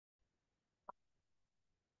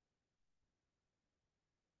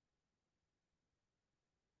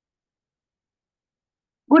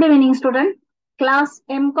Good evening, student. Class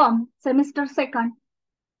MCOM, semester second.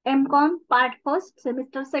 MCOM, part first,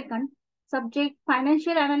 semester second. Subject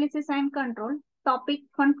Financial Analysis and Control. Topic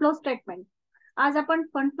Fund Flow Statement. आज आपण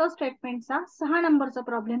fund flow स्टेटमेंटचा 6 नंबरचा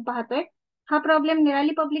problem पाहतोय. हा problem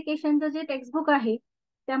निराली पब्लिकेशनचं जे textbook आहे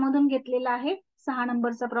त्यामधून घेतलेला आहे. 6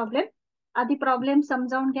 नंबरचा प्रॉब्लेम. आधी प्रॉब्लेम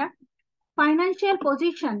समजावून घ्या. Financial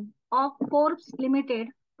position of Forbes limited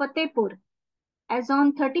Fatehpur as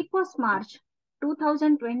on 31st March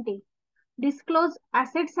 2020 disclose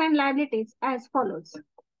assets and liabilities as follows.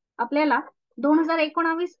 आपल्याला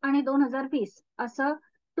 2019 आणि 2020 असं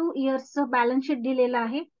 2 इयर्सचं बॅलन्स शीट दिलेलं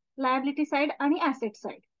आहे, लायबिलिटी साइड आणि ऍसेट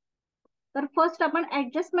साइड. तर फर्स्ट आपण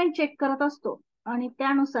ऍडजस्टमेंट चेक करत असतो आणि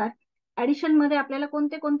त्यानुसार ऍडिशन मध्ये आपल्याला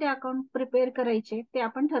कोणते कोणते अकाउंट प्रिपेअर करायचे ते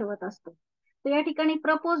आपण ठरवत असतो. तर या ठिकाणी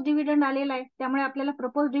प्रपोज डिव्हिडंड आलेला आहे, त्यामुळे आपल्याला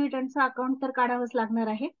प्रपोज डिव्हिडंडचा अकाउंट तर काढावंच लागणार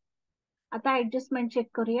आहे. आता ऍडजस्टमेंट चेक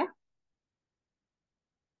करूया.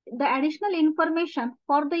 The additional information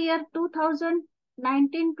for the year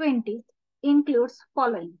 2019-20 includes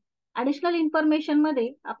following. Additional information मध्ये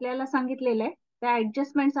आपल्याला सांगितलेलं आहे त्या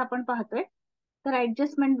ऍडजस्टमेंट्स आपण पाहतोय. तर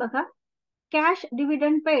ऍडजस्टमेंट बघा. Cash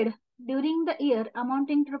dividend paid during the year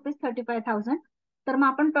amounting to ₹35,000. तर मग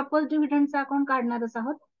आपण प्रपोज डिव्हिडंडचा अकाउंट काढणारच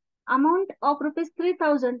आहोत. Amount of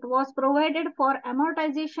 ₹3,000 was provided for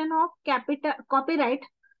अमॉर्टायझेशन of capital copyright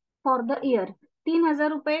for the year.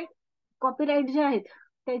 ₹3,000 copyright जे आहेत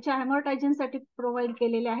त्याच्या अमॉर्टायझेशन साठी प्रोव्हाइड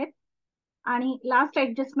केलेले आहेत. आणि लास्ट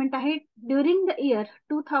ऍडजस्टमेंट आहे during the year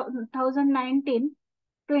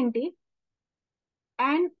 2019-20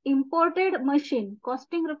 an imported machine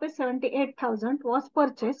costing ₹78,000 was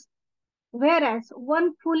purchased, whereas one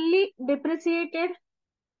fully depreciated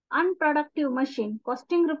unproductive machine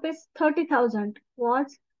costing ₹30,000 was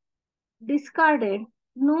discarded,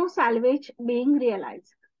 no salvage being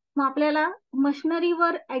realized. मग आपल्याला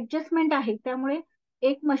मशिनरीवर ऍडजस्टमेंट आहे त्यामुळे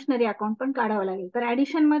एक मशिनरी अकाउंट पण काढावं लागेल. तर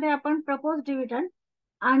ऍडिशन मध्ये आपण प्रपोज डिव्हिडंड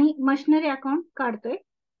आणि मशिनरी अकाउंट काढतोय.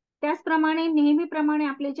 त्याचप्रमाणे नेहमीप्रमाणे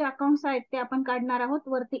आपले जे अकाउंट्स आहेत ते आपण काढणार आहोत.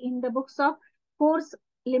 वरती in the books of force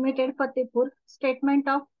limited Fatehpur statement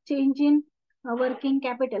of change in working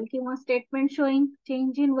capital किंवा statement showing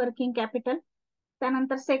change in working capital.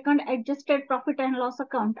 त्यानंतर second adjusted profit and loss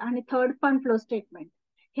account आणि थर्ड फंड फ्लो स्टेटमेंट.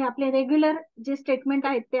 हे आपले रेग्युलर जे स्टेटमेंट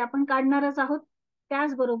आहेत ते आपण काढणारच आहोत.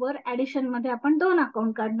 त्याचबरोबर ऍडिशन मध्ये आपण 2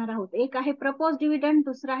 अकाउंट काढणार आहोत. एक आहे प्रपोज डिव्हिडंड,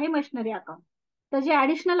 दुसरा आहे मशिनरी अकाउंट. तर जे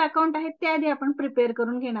ऍडिशनल अकाउंट आहेत ते आधी आपण प्रिपेअर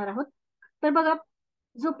करून घेणार आहोत. तर बघा,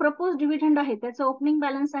 जो प्रपोज डिव्हिडंड आहे त्याचा ओपनिंग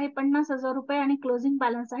बॅलन्स आहे ₹50,000 आणि क्लोजिंग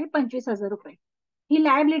बॅलन्स आहे ₹25,000. ही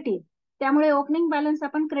लायबिलिटी, त्यामुळे ओपनिंग बॅलन्स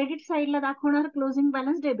आपण क्रेडिट साईडला दाखवणार, क्लोजिंग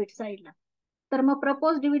बॅलन्स डेबिट साईडला. तर मग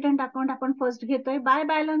प्रपोज डिव्हिडंड अकाउंट आपण फर्स्ट घेतोय. Bye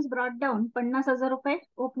balance brought down ₹50,000.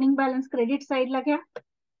 Opening balance credit साईडला घ्या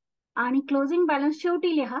आणि क्लोजिंग बॅलन्स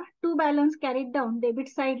शेवटी लिहा. To balance carried down debit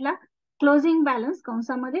साईडला, क्लोजिंग बॅलन्स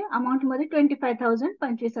कंसामध्ये अमाऊंट मध्ये 25,000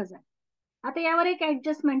 25,000. आता यावर एक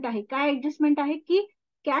ऍडजस्टमेंट आहे. काय ऍडजस्टमेंट आहे की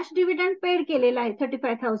कॅश डिव्हिडंड पेड केलेला आहे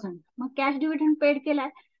 35,000. मग कॅश डिव्हिडंड पेड केलाय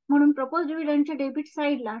म्हणून प्रपोज डिव्हिडंडच्या डेबिट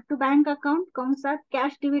साईडला टू बँक अकाउंट कंसात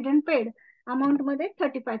कॅश डिव्हिडंड पेड अमाऊंट मध्ये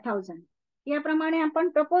 35,000. याप्रमाणे आपण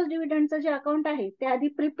प्रपोज डिव्हिडंडचं जे अकाउंट आहे ते आधी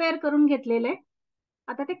प्रिपेअर करून घेतलेलं आहे.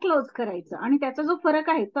 आता ते क्लोज करायचं आणि त्याचा जो फरक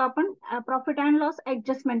आहे तो आपण प्रॉफिट अँड लॉस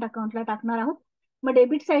ऍडजस्टमेंट अकाउंटला टाकणार आहोत. मग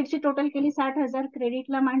डेबिट साईडची टोटल केली 60,000,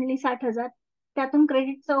 क्रेडिटला मांडली 60,000. त्यातून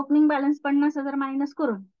क्रेडिटचा ओपनिंग बॅलन्स 50,000 मायनस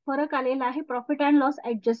करून फरक आलेला आहे प्रॉफिट अँड लॉस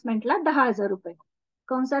ऍडजस्टमेंटला ₹10,000.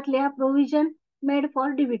 कंसात लिहा provision made for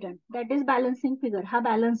dividend, that is balancing figure. हा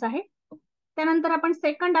बॅलन्स आहे. त्यानंतर आपण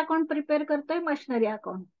सेकंड अकाउंट प्रिपेअर करतोय मशिनरी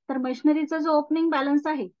अकाउंट. तर मशिनरीचा जो ओपनिंग बॅलन्स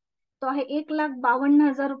आहे तो आहे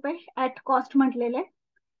 ₹1,52,000 ऍट कॉस्ट म्हटलेले आहे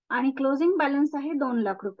आणि क्लोजिंग बॅलन्स आहे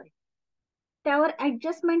 ₹2,00,000. त्यावर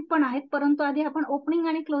ऍडजस्टमेंट पण आहेत, परंतु आधी आपण ओपनिंग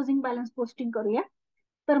आणि क्लोजिंग बॅलन्स पोस्टिंग करूया.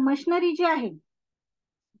 तर मशिनरी जी आहे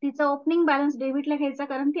तिचा ओपनिंग बॅलन्स डेबिटला घ्यायचा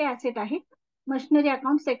कारण ती ऍसेट आहे. मशिनरी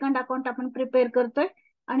अकाउंट सेकंड अकाउंट आपण प्रिपेअर करतोय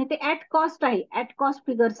आणि ते ऍट कॉस्ट आहे, ऍट कॉस्ट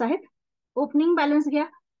फिगर्स आहेत. ओपनिंग बॅलन्स घ्या.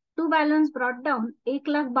 To balance brought down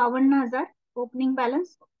 1,52,000 opening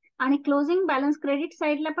balance आणि क्लोजिंग बॅलन्स क्रेडिट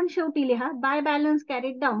साईडला पण शेवटी लिहा. बाय बॅलन्स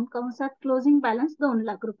कॅरीड डाऊन कंसात क्लोजिंग बॅलन्स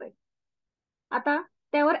 ₹2,00,000. आता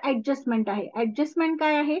त्यावर ऍडजस्टमेंट आहे. ऍडजस्टमेंट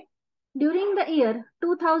काय आहे? During the year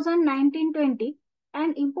 2019-20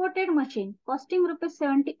 an imported machine costing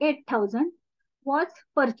 ₹78,000 was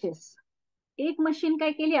purchased. एक मशीन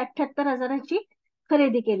काय केली? 78,000ची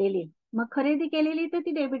खरेदी केलेली. मग खरेदी केलेली तर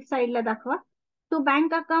ती डेबिट साईडला दाखवा. टू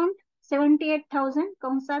बँक अकाउंट 78,000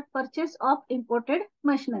 कंसात परचेस ऑफ इम्पोर्टेड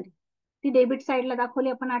मशिनरी, ती डेबिट साईडला दाखवली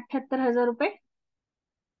आपण ₹78,000.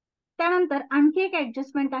 त्यानंतर आणखी एक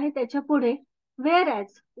ऍडजस्टमेंट आहे त्याच्या पुढे. Wear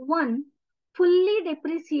as one fully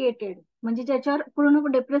depreciated म्हणजे ज्याच्यावर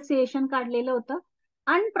पूर्ण डेप्रिसिएशन काढलेलं होतं,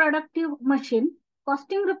 अनप्रोडक्टिव्ह मशीन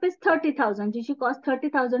कॉस्टिंग ₹30,000, जिची कॉस्ट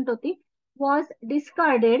 30,000 होती, was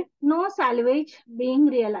discarded, no सॅल्वेज Bing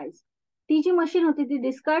realise. ती जी मशीन होती ती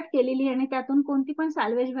डिस्कार्ड केलेली आणि त्यातून कोणती पण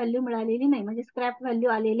सॅल्वेज व्हॅल्यू मिळालेली नाही, म्हणजे स्क्रॅप व्हॅल्यू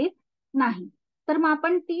आलेली नाही. तर मग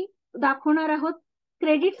आपण ती दाखवणार आहोत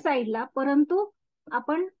क्रेडिट साईडला, परंतु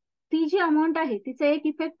आपण ती जी अमाऊंट आहे तिचा एक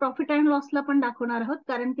इफेक्ट प्रॉफिट अँड लॉसला पण दाखवणार आहोत,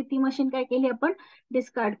 कारण की ती मशीन काय केली आपण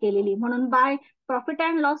डिस्कार्ड केलेली. म्हणून by profit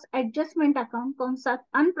and loss adjustment account कंसात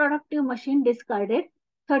अनप्रोडक्टिव्ह मशीन डिस्कार्डेड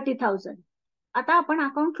 30,000. आता आपण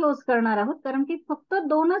अकाउंट क्लोज करणार आहोत, कारण की फक्त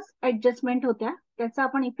दोनच ऍडजस्टमेंट होत्या, त्याचा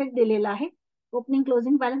आपण इफेक्ट दिलेला आहे, ओपनिंग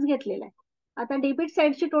क्लोजिंग बॅलन्स घेतलेला आहे. आता डेबिट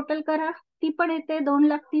साईडची टोटल करा, ती पण येते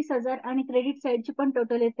 2,30,000 आणि क्रेडिट साईडची पण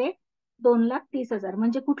टोटल येते 2,30,000.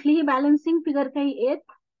 म्हणजे कुठलीही बॅलन्सिंग फिगर काही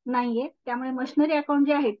येत नाहीये, त्यामुळे मशिनरी अकाउंट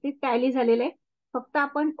जे आहे ते टॅली झालेले आहे. फक्त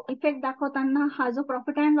आपण इफेक्ट दाखवताना हा जो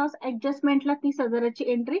प्रॉफिट अँड लॉस ऍडजस्टमेंटला 30,000ची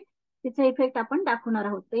एंट्री, तिचा इफेक्ट आपण दाखवणार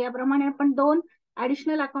आहोत. तर याप्रमाणे आपण दोन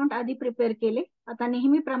ऍडिशनल अकाउंट आधी प्रिपेअर केले. आता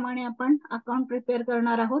नेहमीप्रमाणे आपण अकाउंट प्रिपेअर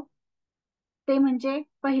करणार आहोत. ते म्हणजे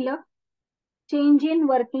पहिलं change in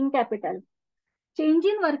working capital. Change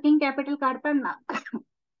in working capital काढताना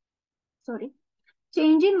sorry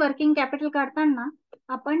change in working capital काढताना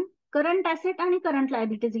आपण करंट ऍसेट आणि करंट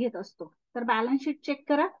लायबिलिटीज घेत असतो. तर बॅलन्स शीट चेक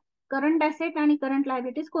करा, करंट ऍसेट आणि करंट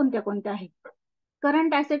लायबिलिटीज कोणत्या कोणत्या आहेत.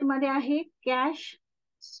 करंट ऍसेट मध्ये आहे cash,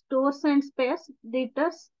 stores and spares,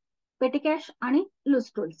 debtors, पेटी कॅश आणि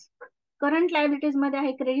लूज टूल्स. करंट लायबिलिटीज मध्ये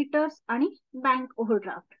आहे क्रेडिटर्स आणि बँक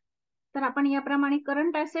ओव्हरड्राफ्ट. तर आपण याप्रमाणे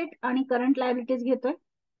करंट ऍसेट आणि करंट लायबिलिटीज घेतोय.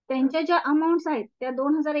 त्यांच्या ज्या अमाऊंट्स आहेत त्या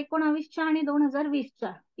 2019च्या आणि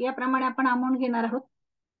 2020च्या याप्रमाणे आपण अमाऊंट घेणार आहोत.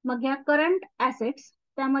 मग या करंट ऍसेट्स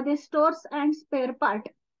त्यामध्ये स्टोर्स अँड स्पेअर पार्ट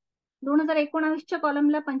 2019च्या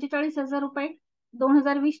कॉलमला 45,000 रुपये,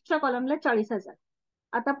 2020च्या कॉलमला 40,000.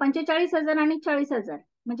 आता 45,000 आणि 40,000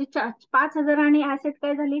 म्हणजे 5,000 आणि ऍसेट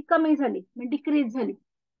काय झाली, कमी झाली, डिक्रीज झाली,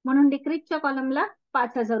 म्हणून डिक्रीजच्या कॉलमला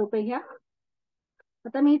 5,000 रुपये घ्या.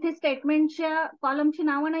 आता मी इथे स्टेटमेंटच्या कॉलमची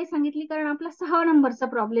नावं नाही सांगितली, कारण आपला 6 नंबरचा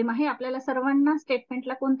प्रॉब्लेम आहे. आपल्याला सर्वांना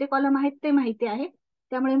स्टेटमेंटला कोणते कॉलम आहेत ते माहिती आहे,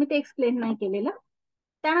 त्यामुळे मी ते एक्सप्लेन नाही केलेलं.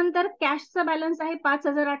 त्यानंतर कॅशचा बॅलन्स आहे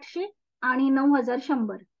 5,800 आणि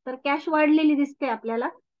 9,100. तर कॅश वाढलेली दिसते आपल्याला.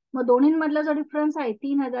 मग दोन्हीमधला जो डिफरन्स आहे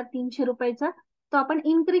 3,300 रुपयाचा, तो आपण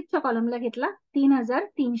इन्क्रीजच्या कॉलमला घेतला,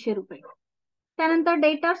 3,300 रुपये. त्यानंतर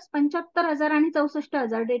डेटर्स 75,000 आणि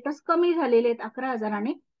 64,000. डेटर्स कमी झालेले आहेत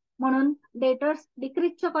 11,000ने, म्हणून डेटर्स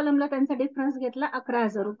डिक्रीजच्या कॉलमला त्यांचा डिफरन्स घेतला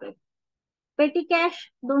 11,000 रुपये. पेटी कॅश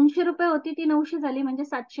 200 रुपये होती, ती 900 झाली, म्हणजे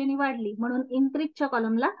 700 वाढली, म्हणून इन्क्रीजच्या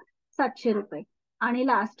कॉलमला 700 रुपये. आणि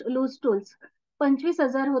लास्ट लूज टूल्स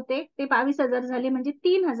 25,000 होते, ते 22,000 झाले, म्हणजे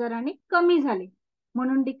 3,000ने कमी झाले,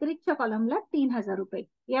 म्हणून डिक्रीजच्या कॉलमला 3,000 रुपये.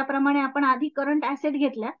 याप्रमाणे आपण आधी करंट ऍसेट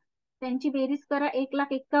घेतल्या, त्यांची बेरीज करा,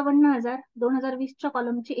 1,51,000. 2020च्या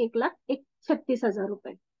कॉलमची 1,36,000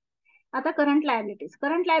 रुपये. आता करंट लायबिलिटीज.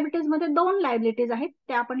 करंट लायबिलिटीज मध्ये दोन लायबिलिटीज आहेत,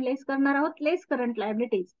 त्या आपण लेस करणार आहोत. लेस करंट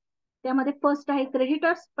लायबिलिटीज त्यामध्ये फर्स्ट आहे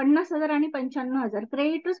क्रेडिटर्स 50,000 आणि 95,000.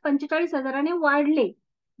 क्रेडिटर्स 45,000ने वाढले.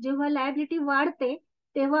 जेव्हा लायबिलिटी वाढते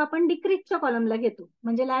तेव्हा आपण डिक्रीजच्या कॉलमला घेतो,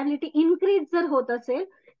 म्हणजे लायबिलिटी इन्क्रीज जर होत असेल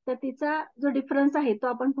तर तिचा जो डिफरन्स आहे तो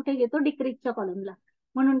आपण कुठे घेतो, डिक्रीजच्या कॉलमला.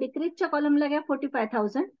 म्हणून डिक्रीजच्या कॉलमला घ्या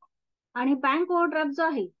 45,000. आणि बँक ओव्हरड्राफ्ट जो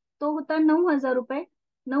आहे तो होता 9,000 रुपये.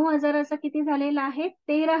 9,000चा किती झालेला आहे,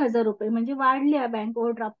 13,000 रुपये, म्हणजे वाढले बँक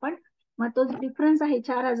ओव्हरड्राफ्ट पण. मग तो डिफरन्स आहे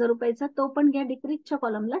 4,000 रुपयाचा, तो पण घ्या डिक्रीजच्या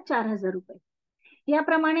कॉलमला 4,000 रुपये.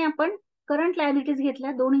 याप्रमाणे आपण करंट लायबिलिटीज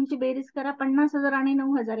घेतल्या, दोन्हींची बेरीज करा, 50,000 आणि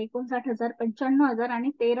 9,000, 59,000, 95,000 आणि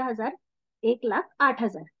 13,000,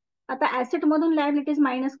 1,08,000. आता ऍसेट मधून लायबिलिटीज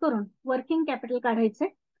मायनस करून वर्किंग कॅपिटल काढायचे.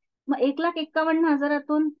 मग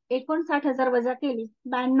 1,51,000तून 59,000 वजा केली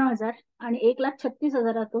 92,000 आणि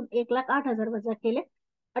 1,36,000तून 1,08,000 वजा केले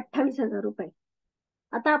 28,000 रुपये.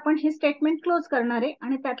 आता आपण हे स्टेटमेंट क्लोज करणार आहे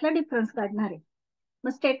आणि त्यातला डिफरन्स काढणार आहे.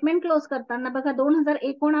 मग स्टेटमेंट क्लोज करताना बघा,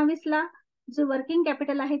 2019ला जो वर्किंग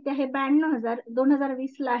कॅपिटल आहे ते आहे 92,000,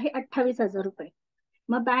 2020ला आहे 28,000 रुपये.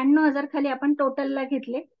 मग 92,000 खाली आपण टोटलला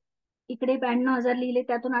घेतले, इकडे 92,000 लिहिले,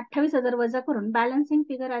 त्यातून 28,000 वजा करून बॅलन्सिंग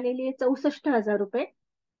फिगर आलेली आहे 64,000 रुपये.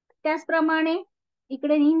 त्याचप्रमाणे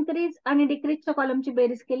इकडे इन्क्रीज आणि डिक्रीजच्या कॉलमची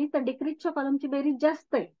बेरीज केली तर डिक्रीजच्या कॉलमची बेरीज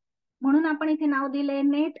जास्त आहे, म्हणून आपण इथे नाव दिलंय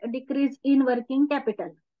net decrease in working capital.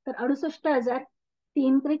 तर 68,000 ती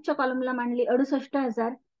इन्क्रीजच्या कॉलमला मांडली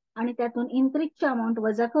 68,000 आणि त्यातून इन्क्रीजची अमाऊंट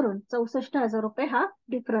वजा करून 64,000 रुपये हा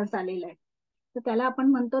डिफरन्स आलेला आहे. तर त्याला आपण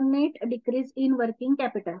म्हणतो net decrease in working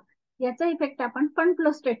capital. याचा इफेक्ट आपण फंड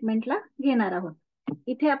फ्लो स्टेटमेंटला घेणार आहोत.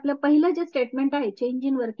 इथे आपलं पहिलं जे स्टेटमेंट आहे चेंज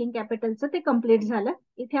इन वर्किंग कॅपिटलचं ते कम्प्लीट झालं.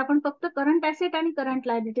 इथे आपण फक्त करंट ऍसेट आणि करंट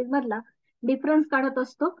लायबिलिटीज मधला डिफरन्स काढत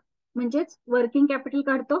असतो, म्हणजेच वर्किंग कॅपिटल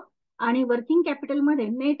काढतो आणि वर्किंग कॅपिटल मध्ये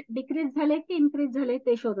नेट डिक्रीज झाले की इन्क्रीज झाले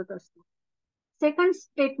ते शोधत असतो. सेकंड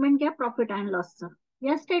स्टेटमेंट घ्या प्रॉफिट अँड लॉसचं.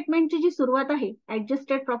 या स्टेटमेंटची जी सुरुवात आहे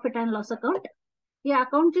adjusted profit and loss account, या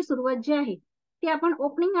अकाउंटची सुरुवात जी आहे ती आपण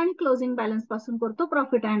ओपनिंग आणि क्लोजिंग बॅलन्स पासून करतो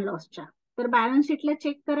प्रॉफिट अँड लॉसच्या. तर बॅलन्स शीटला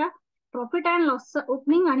चेक करा प्रॉफिट अँड लॉसचा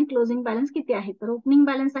ओपनिंग आणि क्लोजिंग बॅलन्स किती आहे. तर ओपनिंग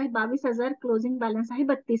बॅलन्स आहे 22,000, क्लोजिंग बॅलन्स आहे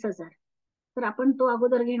 32,000. तर आपण तो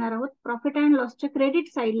अगोदर घेणार आहोत. प्रॉफिट अँड लॉसच्या क्रेडिट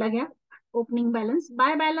साईडला घ्या opening balance,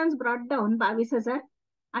 bye balance brought down 22,000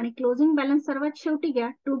 आणि क्लोजिंग बॅलन्स सर्वात शेवटी घ्या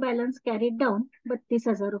टू बॅलन्स कॅरीड डाऊन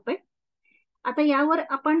 32,000 रुपये. आता यावर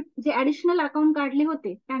आपण जे ऍडिशनल अकाउंट काढले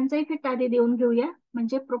होते त्यांचा इफेक्ट आधी देऊन घेऊया,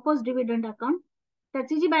 म्हणजे प्रपोज डिव्हिडंड अकाउंट.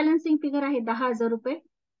 त्याची जी बॅलन्सिंग फिगर आहे 10,000 रुपये,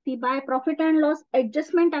 ती by profit and loss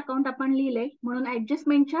adjustment account आपण लिहिलंय म्हणून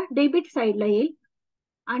ऍडजस्टमेंटच्या डेबिट साईडला येईल.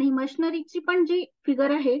 आणि मशिनरीची पण जी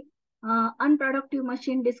फिगर आहे अनप्रोडक्टिव्ह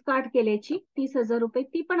मशीन डिस्कार्ड केल्याची 30,000 रुपये,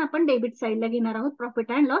 ती पण आपण डेबिट साईडला घेणार आहोत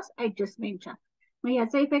प्रॉफिट अँड लॉस ऍडजस्टमेंटच्या. मग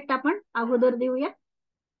याचा इफेक्ट आपण अगोदर देऊया.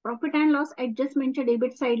 प्रॉफिट अँड लॉस ऍडजस्टमेंटच्या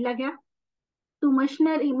डेबिट साईडला घ्या टू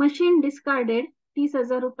मशिनरी मशीन डिस्कार्डेड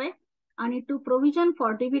 30,000 रुपये आणि टू प्रोव्हिजन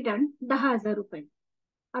फॉर डिव्हिडंड 10,000 रुपये.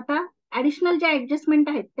 आता ऍडिशनल ज्या ऍडजस्टमेंट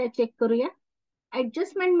आहेत त्या चेक करूया.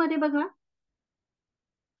 ऍडजस्टमेंट मध्ये बघा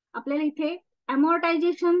आपल्याला इथे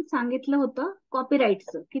अमॉर्टायझेशन सांगितलं होतं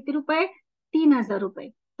कॉपीराईटचं, किती रुपये 3,000 रुपये.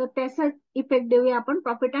 तर त्याचा इफेक्ट देऊया आपण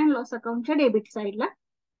प्रॉफिट अँड लॉस अकाउंटच्या डेबिट साईडला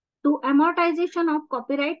टू अमॉर्टायझेशन ऑफ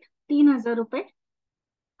कॉपीराईट 3,000 रुपये.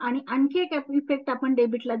 आणि आणखी एक इफेक्ट आपण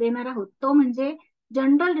डेबिटला देणार आहोत तो म्हणजे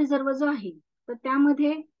जनरल रिझर्व्ह जो आहे तर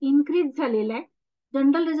त्यामध्ये इन्क्रीज झालेला आहे.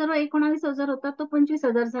 जनरल रिझर्व्ह 19,000 होता तो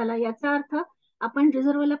 25,000 झाला. याचा अर्थ आपण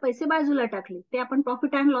रिझर्व्हला पैसे बाजूला टाकले, ते आपण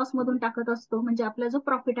प्रॉफिट अँड लॉस मधून टाकत असतो, म्हणजे आपला जो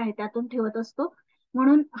प्रॉफिट आहे त्यातून ठेवत असतो.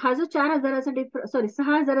 म्हणून हा जो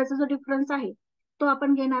 6,000चा जो डिफरन्स आहे तो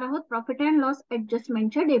आपण घेणार आहोत प्रॉफिट अँड लॉस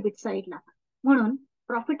ऍडजस्टमेंटच्या डेबिट साईडला. म्हणून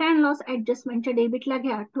प्रॉफिट अँड लॉस ऍडजस्टमेंटच्या डेबिटला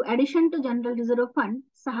घ्या to addition to general reserve fund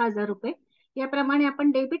 6,000 रुपये. याप्रमाणे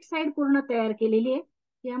आपण डेबिट साईड पूर्ण तयार केलेली आहे.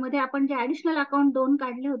 यामध्ये आपण जे ऍडिशनल अकाउंट 2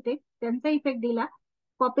 काढले होते त्यांचा इफेक्ट दिला.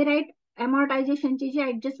 कॉपीराईट अमॉर्टायझेशनची जी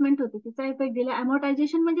ऍडजस्टमेंट होती तिचा इफेक्ट दिला.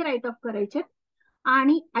 अमॉर्टायझेशन म्हणजे राईट ऑफ करायचे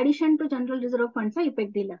आणि ऍडिशन टू जनरल रिझर्व्ह फंडचा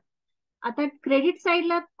इफेक्ट दिला. आता क्रेडिट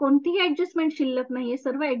साईडला कोणतीही ऍडजस्टमेंट शिल्लक नाहीये,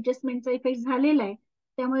 सर्व ऍडजस्टमेंटचा इफेक्ट झालेला आहे.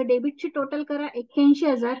 त्यामुळे डेबिटची टोटल करा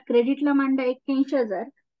 81,000, क्रेडिटला मांडा 81,000.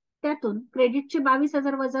 त्यातून क्रेडिटचे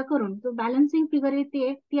 22,000 वजा करून जो बॅलन्सिंग फिगर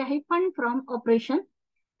येते ती आहे फंड फ्रॉम ऑपरेशन,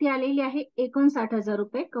 ती आलेली आहे 59,000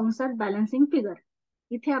 रुपये कंसात बॅलन्सिंग फिगर.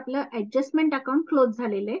 इथे आपलं ऍडजस्टमेंट अकाउंट क्लोज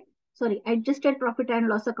झालेले, adjusted profit and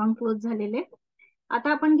loss account close झालेले.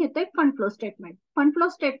 आता आपण घेतोय fund flow statement. Fund flow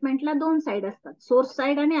स्टेटमेंटला 2 side असतात, सोर्स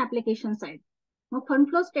साईड आणि ऍप्लिकेशन साईड. मग fund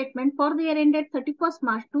flow statement for the year ended 31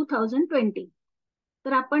 March 2020.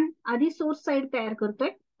 तर आपण आधी सोर्स साईड तयार करतोय.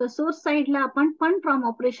 तर सोर्स साईडला आपण फंड फ्रॉम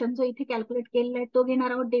ऑपरेशन जो इथे कॅल्क्युलेट केलेला आहे तो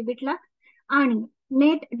घेणार आहोत डेबिटला आणि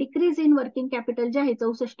net decrease in working capital जे आहे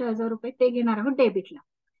 64,000 रुपये ते घेणार आहोत डेबिटला.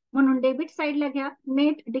 म्हणून डेबिट साईडला घ्या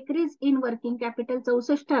net decrease in working capital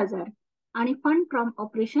 64,000 आणि फंड फ्रॉम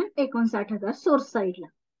ऑपरेशन 59,000 सोर्स साईडला.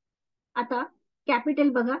 आता कॅपिटल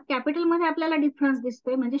बघा, कॅपिटल मध्ये आपल्याला डिफरन्स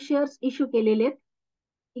दिसतोय, म्हणजे शेअर्स इश्यू केलेले आहेत.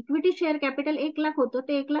 इक्विटी शेअर कॅपिटल 1,00,000 होतं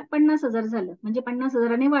ते 1,50,000 झालं, म्हणजे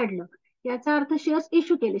 50,000ने वाढलं. याचा अर्थ शेअर्स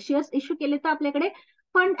इश्यू केले. शेअर्स इश्यू केले तर आपल्याकडे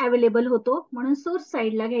फंड अवेलेबल होतो, म्हणून सोर्स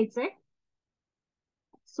साईडला घ्यायचंय.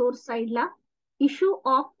 सोर्स साईडला इश्यू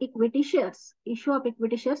ऑफ इक्विटी शेअर्स,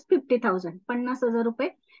 50,000 50,000 रुपये.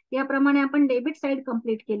 याप्रमाणे आपण डेबिट साईड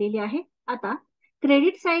कंप्लीट केलेली आहे. आता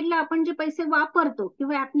क्रेडिट साईडला आपण जे पैसे वापरतो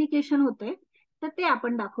किंवा ऍप्लिकेशन होते तर ते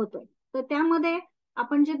आपण दाखवतोय. तर त्यामध्ये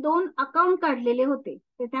आपण जे 2 अकाउंट काढलेले होते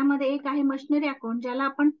तर त्यामध्ये एक आहे मशिनरी अकाउंट, ज्याला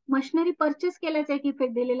आपण मशिनरी परचेस केल्याचा एक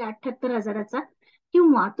इफेक्ट दिलेला 78,000चा.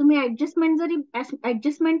 किंवा तुम्ही ऍडजस्टमेंट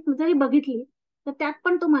जरी बघितली तर त्यात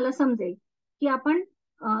पण तुम्हाला समजेल की आपण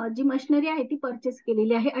जी मशिनरी आहे ती परचेस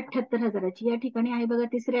केलेली आहे 78,000ची. या ठिकाणी आहे बघा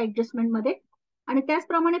तिसऱ्या ऍडजस्टमेंट मध्ये. आणि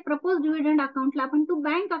त्याचप्रमाणे प्रपोज डिव्हिडंड अकाउंटला आपण टू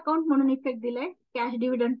बँक अकाउंट म्हणून इफेक्ट दिलाय कॅश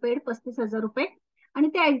डिव्हिडंड पेड 35,000 रुपये. आणि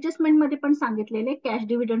त्या ऍडजस्टमेंट मध्ये पण सांगितलेले कॅश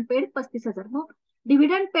डिव्हिडंड पेड 35,000. मग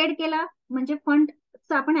डिव्हिडंड पेड केला म्हणजे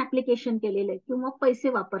फंडचं आपण ऍप्लिकेशन केलेलं आहे किंवा पैसे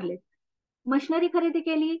वापरले. मशिनरी खरेदी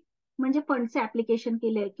केली म्हणजे फंडचे ऍप्लिकेशन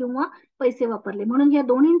केले किंवा पैसे वापरले, म्हणून या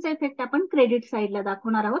दोन्हींचा इफेक्ट आपण क्रेडिट साईडला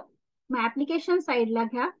दाखवणार आहोत. मग ऍप्लिकेशन साईडला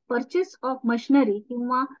घ्या परचेस ऑफ मशिनरी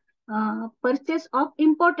किंवा परचेस ऑफ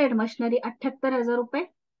इम्पोर्टेड मशिनरी 78,000 रुपये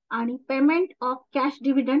आणि पेमेंट ऑफ कॅश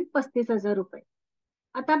डिव्हिडंड 35,000 रुपये.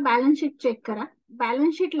 आता बॅलन्स शीट चेक करा.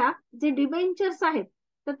 बॅलन्स शीटला जे डिबेंचर्स आहेत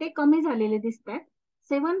तर ते कमी झालेले दिसत आहेत.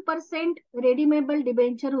 7% रेडीमेबल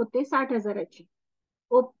डिबेंचर होते 60,000ची.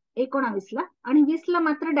 19ला आणि 20ला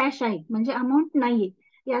मात्र डॅश आहे म्हणजे अमाऊंट नाहीये.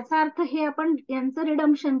 याचा अर्थ हे आपण यांचं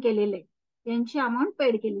रिडम्पशन केलेलं आहे, यांची अमाऊंट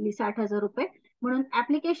पेड केलेली 60,000 रुपये. म्हणून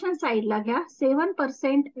ऍप्लिकेशन साईडला घ्या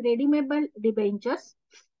 7% redeemable debentures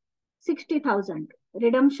 60,000,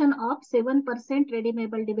 redemption of 7%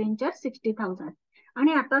 redeemable debenture 60,000.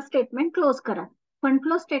 आणि आता स्टेटमेंट क्लोज करा. फंड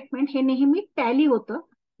फ्लो स्टेटमेंट हे नेहमी टॅली होतं.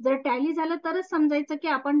 जर टॅली झालं तरच समजायचं की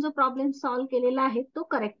आपण जो प्रॉब्लेम सॉल्व्ह केलेला आहे तो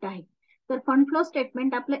करेक्ट आहे. तर फंड फ्लो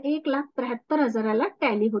स्टेटमेंट आपलं 1,73,000ला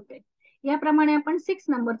टॅली होते. याप्रमाणे आपण 6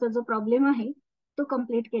 नंबरचा जो प्रॉब्लेम आहे तो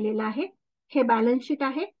कम्प्लीट केलेला आहे. हे बॅलन्स शीट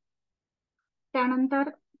आहे. त्यानंतर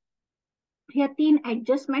ह्या 3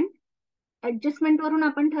 ऍडजस्टमेंट वरून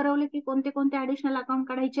आपण ठरवलं की कोणते कोणते ऍडिशनल अकाउंट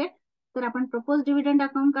काढायचे. तर आपण प्रपोज डिव्हिडंड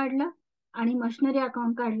अकाउंट काढलं आणि मशिनरी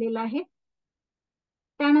अकाउंट काढलेलं आहे.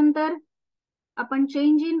 त्यानंतर आपण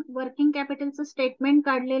चेंज इन वर्किंग कॅपिटलचं स्टेटमेंट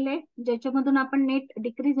काढलेलं आहे, ज्याच्यामधून आपण net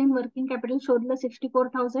decrease in working capital शोधलं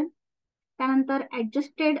 64,000. त्यानंतर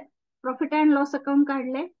adjusted profit and loss account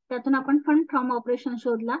काढले, त्यातून आपण फंड फ्रॉम ऑपरेशन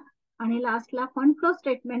शोधला आणि लास्टला फंड फ्लो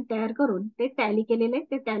स्टेटमेंट तयार करून ते टॅली केलेले.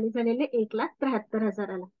 ते टॅली झालेले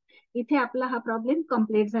 1,73,000ला. इथे आपला हा प्रॉब्लेम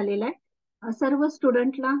कम्प्लीट झालेला आहे. सर्व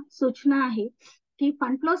स्टुडंटला सूचना आहे की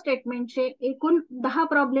फंड फ्लो स्टेटमेंटचे एकूण 10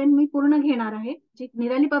 प्रॉब्लेम मी पूर्ण घेणार आहे, जे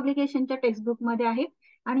निराली पब्लिकेशनच्या टेक्स्टबुक मध्ये आहे.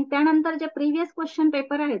 आणि त्यानंतर जे प्रिव्हियस क्वेश्चन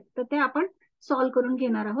पेपर आहेत तर ते आपण सॉल्व्ह करून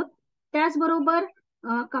घेणार आहोत. त्याचबरोबर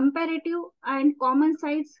कम्पॅरेटिव्ह अँड कॉमन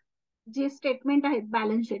साईज जे स्टेटमेंट आहेत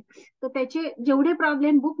बॅलन्स शीट, तर त्याचे जेवढे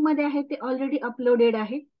प्रॉब्लेम बुक मध्ये आहेत ते ऑलरेडी अपलोडेड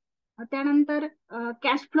आहे. त्यानंतर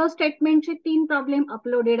कॅश फ्लो स्टेटमेंटचे 3 प्रॉब्लेम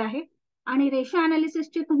अपलोडेड आहे. आणि रेशो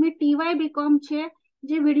अनालिसिसचे तुम्ही TY BComचे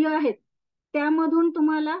जे व्हिडिओ आहेत त्यामधून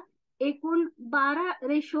तुम्हाला एकूण 12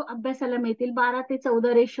 रेशो अभ्यासाला मिळतील, 12 ते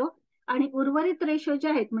 14 रेशो. आणि उर्वरित रेशो जे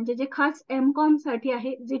आहेत म्हणजे जे खास MCOM साठी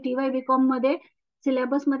आहे, जे TY BCom मध्ये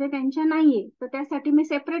सिलेबस मध्ये त्यांच्या नाहीये, तर त्यासाठी मी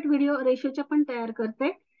सेपरेट व्हिडिओ रेशोच्या पण तयार करते.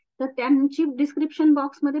 तर त्यांची डिस्क्रिप्शन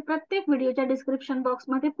बॉक्समध्ये, प्रत्येक व्हिडिओच्या डिस्क्रिप्शन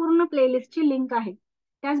बॉक्समध्ये पूर्ण प्लेलिस्टची लिंक आहे.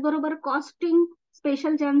 त्याचबरोबर कॉस्टिंग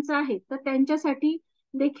स्पेशल ज्यांचं आहे तर त्यांच्यासाठी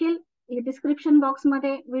देखील डिस्क्रिप्शन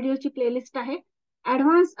बॉक्समध्ये व्हिडिओची प्लेलिस्ट आहे.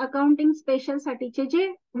 ऍडव्हान्स अकाउंटिंग स्पेशल साठीचे जे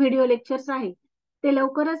व्हिडिओ लेक्चर्स आहेत ते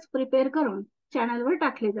लवकरच प्रिपेअर करून चॅनलवर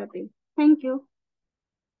टाकले जातील. थँक्यू.